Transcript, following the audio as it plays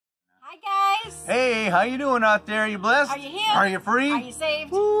guys. Hey, how you doing out there? Are you blessed? Are you healed? Are you free? Are you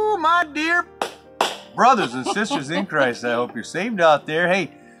saved? Ooh, my dear brothers and sisters in Christ, I hope you're saved out there.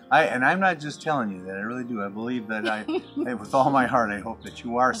 Hey, I'm not just telling you that. I really do. I believe that with all my heart, I hope that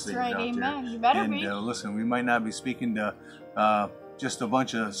you are saved right, out amen. there. You better be. And listen, we might not be speaking to just a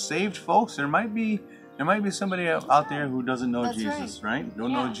bunch of saved folks. There might be somebody out there who doesn't know Jesus, right?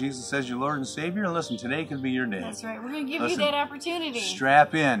 Don't know Jesus as your Lord and Savior. And listen, today could be your day. That's right. We're going to give you that opportunity.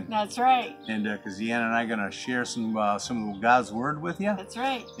 Strap in. That's right. And because Deanna and I are going to share some of God's Word with you. That's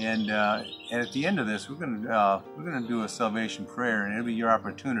right. And at the end of this, we're going to do a salvation prayer, and it'll be your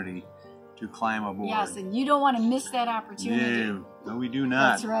opportunity to climb aboard. Yes, and you don't want to miss that opportunity. No, we do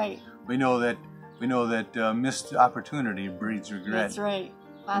not. That's right. We know that missed opportunity breeds regret. That's right.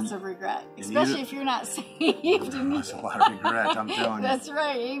 Lots of regret, especially if you're not saved. That's a lot of regret, I'm telling you. That's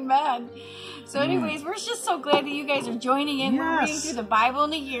right, amen. So anyways, we're just so glad that you guys are joining in. We're reading through the Bible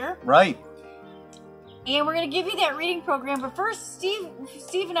in a year. Right. And we're going to give you that reading program. But first,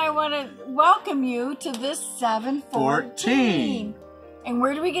 Steve and I want to welcome you to this 7:14. And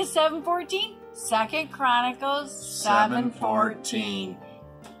where do we get 7:14? 2 Chronicles 7:14.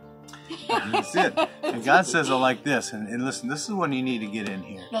 That's it. And God says it like this. And listen, this is when you need to get in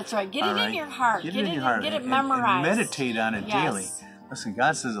here. That's right. Get it in your heart. Get it in your heart. Get it memorized. And meditate on it daily. Listen,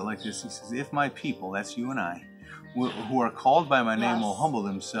 God says it like this. He says, if my people, that's you and I, who are called by my name will humble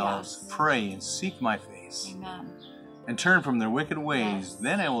themselves, pray, and seek my face, and turn from their wicked ways,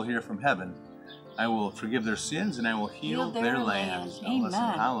 then I will hear from heaven. I will forgive their sins, and I will heal their land. Amen. Listen,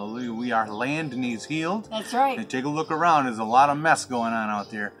 hallelujah. Our land needs healed. That's right. And take a look around. There's a lot of mess going on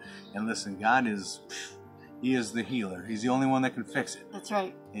out there. And listen, God He is the healer. He's the only one that can fix it. That's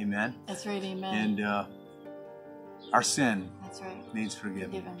right. Amen. That's right, amen. And our sin needs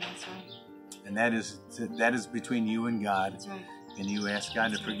forgiven. forgiving. That's right. And that is between you and God. That's right. And you ask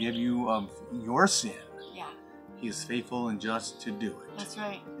God to forgive you of your sin. Yeah. He is faithful and just to do it. That's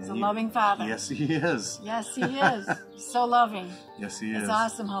right. He's a loving Father. Yes, He is. Yes, He is. He's so loving. Yes, He is. It's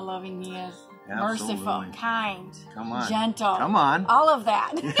awesome how loving He is. Absolutely. Merciful, kind, gentle. Come on. All of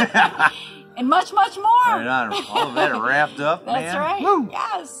that. And much, much more. Right on. All of that wrapped up, man. That's right. Woo.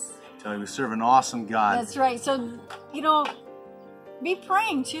 Yes. I tell you, we serve an awesome God. That's right. So, be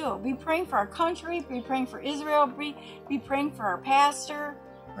praying too. Be praying for our country. Be praying for Israel. Be praying for our pastor.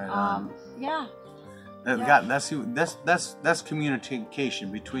 Right on. Yeah. God, that's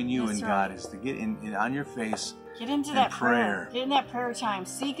communication between you and God, is to get in on your face. Get into that prayer. Get in that prayer time.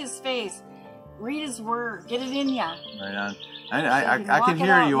 Seek His face. Read His Word. Get it in you. Right on. I can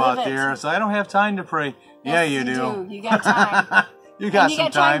hear you out there, so I don't have time to pray. Yes, yeah, you do. You got time. You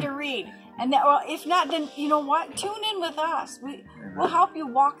got time to read. And if not, then you know what? Tune in with us. We'll help you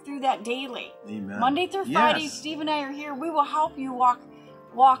walk through that daily. Amen. Monday through Friday, Steve and I are here. We will help you walk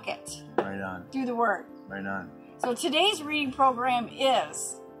it. Right on. Through the Word. Right on. So today's reading program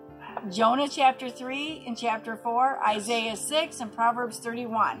is Jonah chapter 3 and chapter 4, Isaiah 6, and Proverbs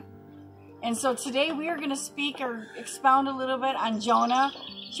 31. And so today we are going to speak or expound a little bit on Jonah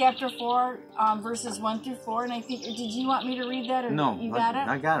chapter 4, verses 1 through 4. And I think, did you want me to read that? Or no, you got it?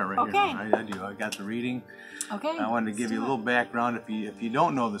 I got it right here. I do. I got the reading. Okay. I wanted to give you a little background. If you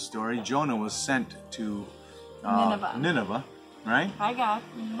don't know the story, Jonah was sent to Nineveh, right? By God.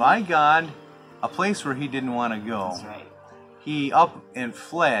 By God, a place where he didn't want to go. That's right. He up and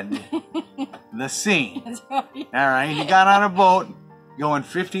fled the sea. That's right. All right. He got on a boat going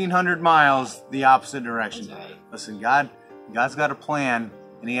 1,500 miles the opposite direction. That's right. Listen, God's got a plan,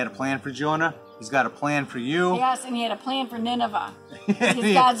 and He had a plan for Jonah. He's got a plan for you. Yes, and He had a plan for Nineveh.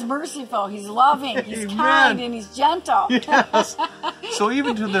 God's merciful. He's loving. He's kind, and He's gentle. Yes. So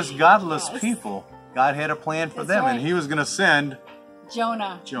even to this godless people, God had a plan for them, and He was going to send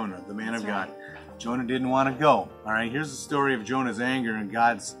Jonah, the man of God. Jonah didn't want to go. All right, here's the story of Jonah's anger and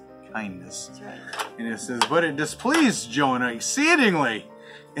God's kindness. That's right. And it says, but it displeased Jonah exceedingly,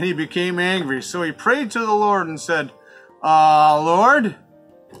 and he became angry. So he prayed to the Lord and said, Lord,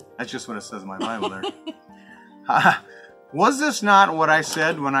 that's just what it says in my Bible there. Was this not what I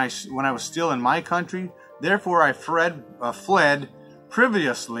said when I was still in my country? Therefore I fled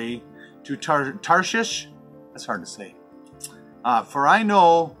previously to Tarshish. That's hard to say. For I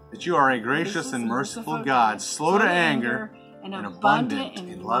know that you are a gracious and merciful God, slow to anger, and abundant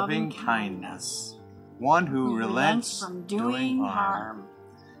in loving kindness, one who relents from doing harm.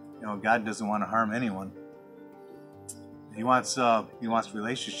 You know, God doesn't want to harm anyone. He wants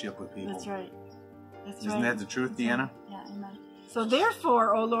relationship with people. That's right. Isn't that the truth, Deanna? Yeah, amen. So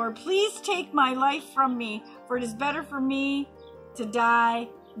therefore, O Lord, please take my life from me, for it is better for me to die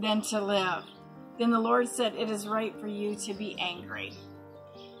than to live. Then the Lord said, it is right for you to be angry.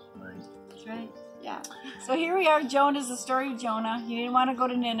 Right. That's right. Yeah. So here we are. Jonah's the story of Jonah. He didn't want to go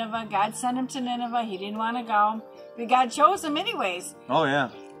to Nineveh. God sent him to Nineveh. He didn't want to go. But God chose him anyways. Oh, yeah.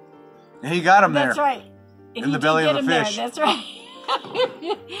 And he got him there. That's right. And in the belly of a fish. There. That's right.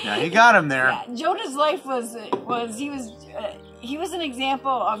 Yeah, he got him there. Yeah. Jonah's life was he was an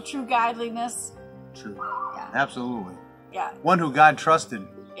example of true godliness. True. Yeah. Absolutely. Yeah. One who God trusted.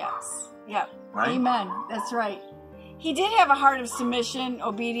 Yes. Yep. Right? Amen. That's right. He did have a heart of submission,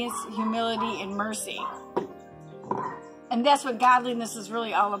 obedience, humility, and mercy. And that's what godliness is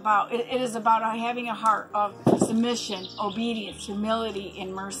really all about. It is about having a heart of submission, obedience, humility,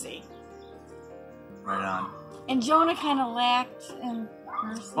 and mercy. Right on. And Jonah kind of lacked in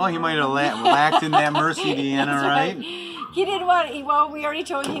mercy. Well, he might have lacked in that mercy, Deanna, right? He didn't want. Well, we already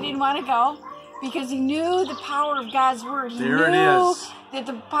told you he didn't want to go because he knew the power of God's word. He there knew it is. that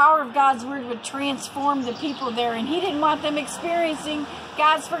the power of God's word would transform the people there, and he didn't want them experiencing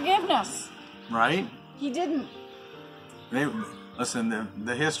God's forgiveness. Right? He didn't. Listen,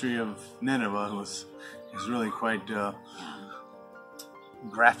 the history of Nineveh is really quite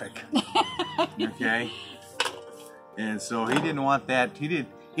graphic. Okay? And so he didn't want that. He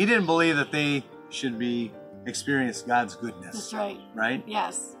didn't believe that they should be experience God's goodness. That's right. Right?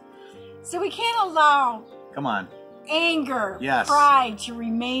 Yes. So we can't allow Come on. anger, Yes. pride to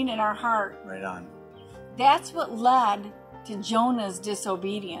remain in our heart. Right on. That's what led to Jonah's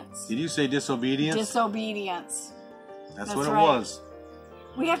disobedience. Did you say disobedience? Disobedience. That's what it right. was.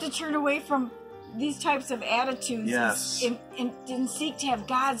 We have to turn away from these types of attitudes. Yes. And seek to have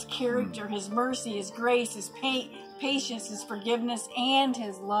God's character, His mercy, His grace, His patience, His forgiveness, and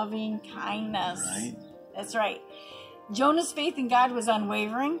His loving kindness. Right. That's right. Jonah's faith in God was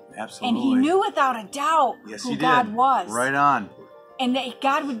unwavering. Absolutely. And he knew without a doubt who God was. Right on. And that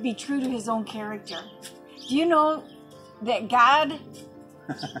God would be true to His own character. Do you know that God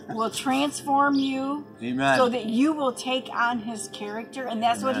will transform you Amen. so that you will take on His character? And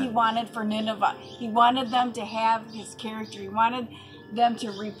that's Amen. what He wanted for Nineveh. He wanted them to have His character. He wanted them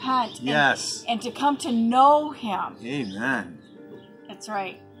to repent Yes. and to come to know Him. Amen. That's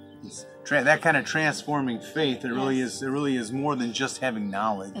right. That kind of transforming faith, it really is more than just having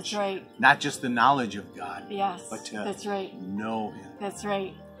knowledge. That's right. Not just the knowledge of God. Yes. But to that's right. know Him. That's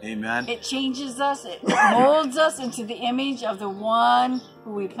right. Amen. It changes us. It molds us into the image of the one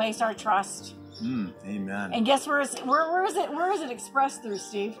who we place our trust. Amen. And guess where is it expressed through,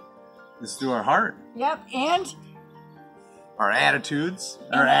 Steve? It's through our heart. Yep. And our attitudes,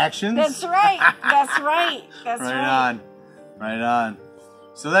 our actions. That's right. That's right. That's right. Right on. Right on.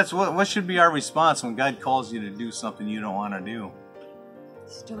 So that's what should be our response when God calls you to do something you don't want to do.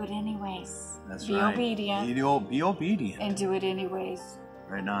 Just do it anyways. That's be right. Obedient. Be obedient. And do it anyways.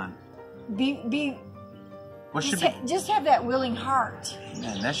 Right on. Just have that willing heart.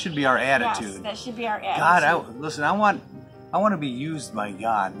 Man, that should be our attitude. Yes, that should be our attitude. God, listen, I want to be used by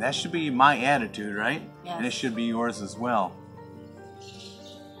God. That should be my attitude, right? Yes. And it should be yours as well.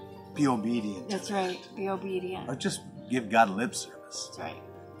 Be obedient. That's right. Be obedient. Or just give God lip service. That's right.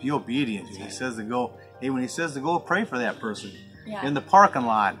 Be obedient. He says to go, when he says to go pray for that person in the parking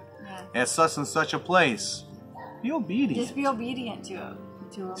lot at such and such a place, be obedient. Just be obedient to him.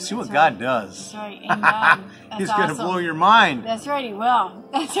 See what God does. That's right. Amen. He's going to blow your mind. That's right. He will.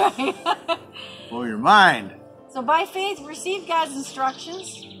 That's right. Blow your mind. So by faith, receive God's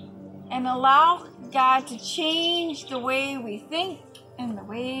instructions and allow God to change the way we think and the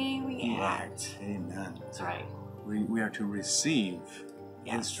way we act. Amen. That's right. We are to receive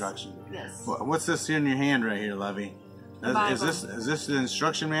instruction. Yes. What's this in your hand right here, Lovey? Is this the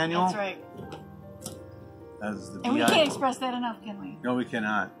instruction manual? That's right. And we can't express that enough, can we? No, we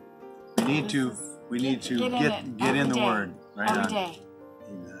cannot. We need to get in the Word. Right every on. day.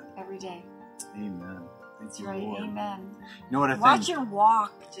 Amen. Every day. Amen. That's right. Lord. Amen. You know what I think? Watch your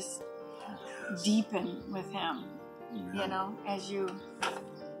walk just deepen with Him. Amen. You know, as you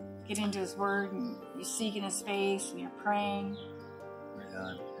get into His Word and you seek in His face and you're praying. Right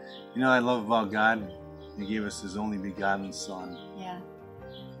on. You know what I love about God? He gave us His only begotten Son. Yeah.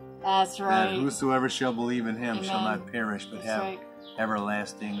 That's right. That whosoever shall believe in Him shall Amen. not perish, but That's have right.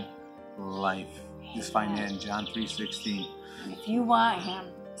 everlasting life. Just find that in John 3:16. If you want Him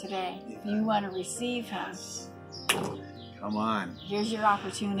today, if you want to receive Him, come on. Here's your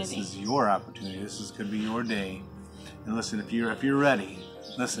opportunity. This is your opportunity. Could be your day. And listen, if you're ready,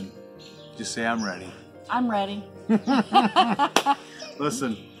 listen. Just say, I'm ready. I'm ready.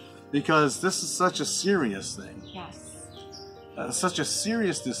 Listen, because this is such a serious thing. Yes. Such a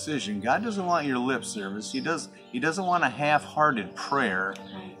serious decision. God doesn't want your lip service. He doesn't want a half-hearted prayer.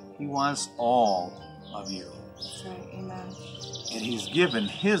 Right. He wants all of you. That's right. Amen. And He's given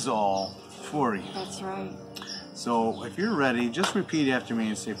His all for you. That's right. So if you're ready, just repeat after me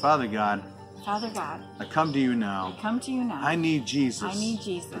and say, Father God, Father God, I come to you now. I come to you now. I need Jesus. I need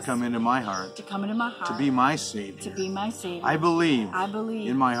Jesus to come into my heart. to come into my heart. To be my Savior. To be my Savior. I believe. I believe.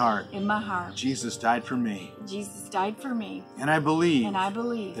 In my heart. In my heart. Jesus died for me. Jesus died for me. And I believe. And I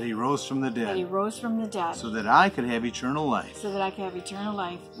believe. That he rose from the dead. That he rose from the dead. So that I could have eternal life. So that I could have eternal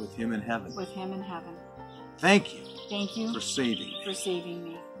life. With him in heaven. With him in heaven. Thank you. Thank you. For saving me. For saving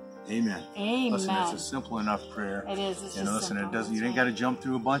me. Amen. Amen. Listen, it's a simple enough prayer. It is. It's and just listen, simple. it doesn't. You That's ain't got to jump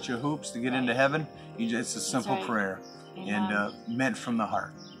through a bunch of hoops to get into heaven. It's a simple prayer, and meant from the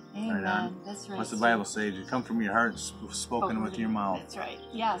heart. Amen. Right. That's right. What's the Bible say? You come from your heart, spoken with your mouth. That's right.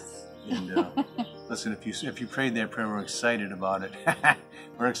 Yes. And listen, if you prayed that prayer, we're excited about it.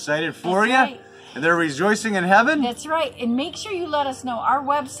 We're excited for you. Right. And they're rejoicing in heaven. That's right. And make sure you let us know. Our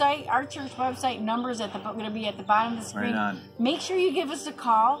website, our church website number is going to be at the bottom of the screen. Right on. Make sure you give us a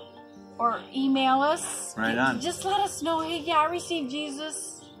call or email us. Right on. Just let us know, hey, yeah, I received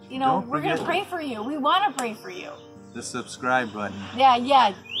Jesus. You know, we're going to pray for you. We want to pray for you. The subscribe button.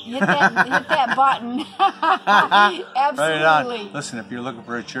 Yeah. Hit that button. Absolutely. Right. Listen, if you're looking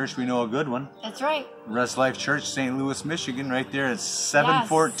for a church, we know a good one. That's right. RezLife Church, St. Louis, Michigan, right there at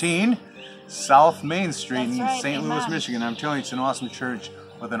 714 South Main Street in St. Louis, Michigan. I'm telling you, it's an awesome church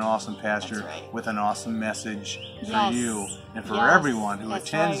with an awesome pastor, with an awesome message for you and for everyone who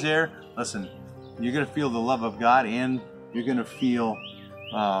attends there. Listen, you're going to feel the love of God, and you're going to feel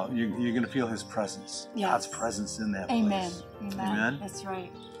you're going to feel His presence. God's presence in that place. Amen. That's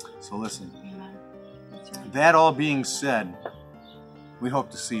right. So listen. Amen. That's right. That all being said, we hope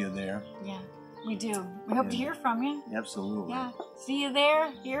to see you there. Yeah, we do. We hope to hear from you. Absolutely. Yeah. See you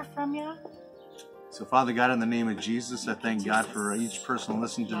there. Hear from you. So, Father God, in the name of Jesus, I thank God for each person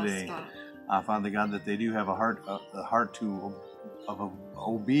listening today. Father God, that they do have a heart of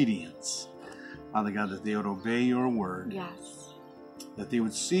obedience. Father God, that they would obey your word. Yes. That they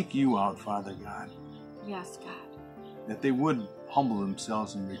would seek you out, Father God. Yes, God. That they would humble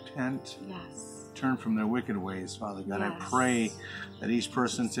themselves and repent. Yes. Turn from their wicked ways, Father God. I pray that each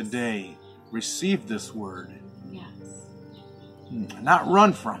person today receive this word. Yes. Not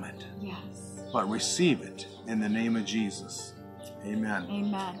run from it. Yes. But receive it in the name of Jesus. Amen.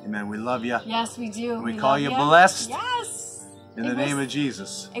 Amen. Amen. We love you. Yes, we do. We call you blessed. Yes. In the name of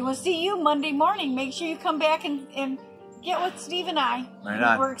Jesus. And we'll see you Monday morning. Make sure you come back and get with Steve and I. Right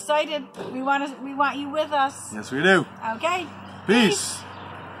on. We're excited. We want you with us. Yes, we do. Okay. Peace.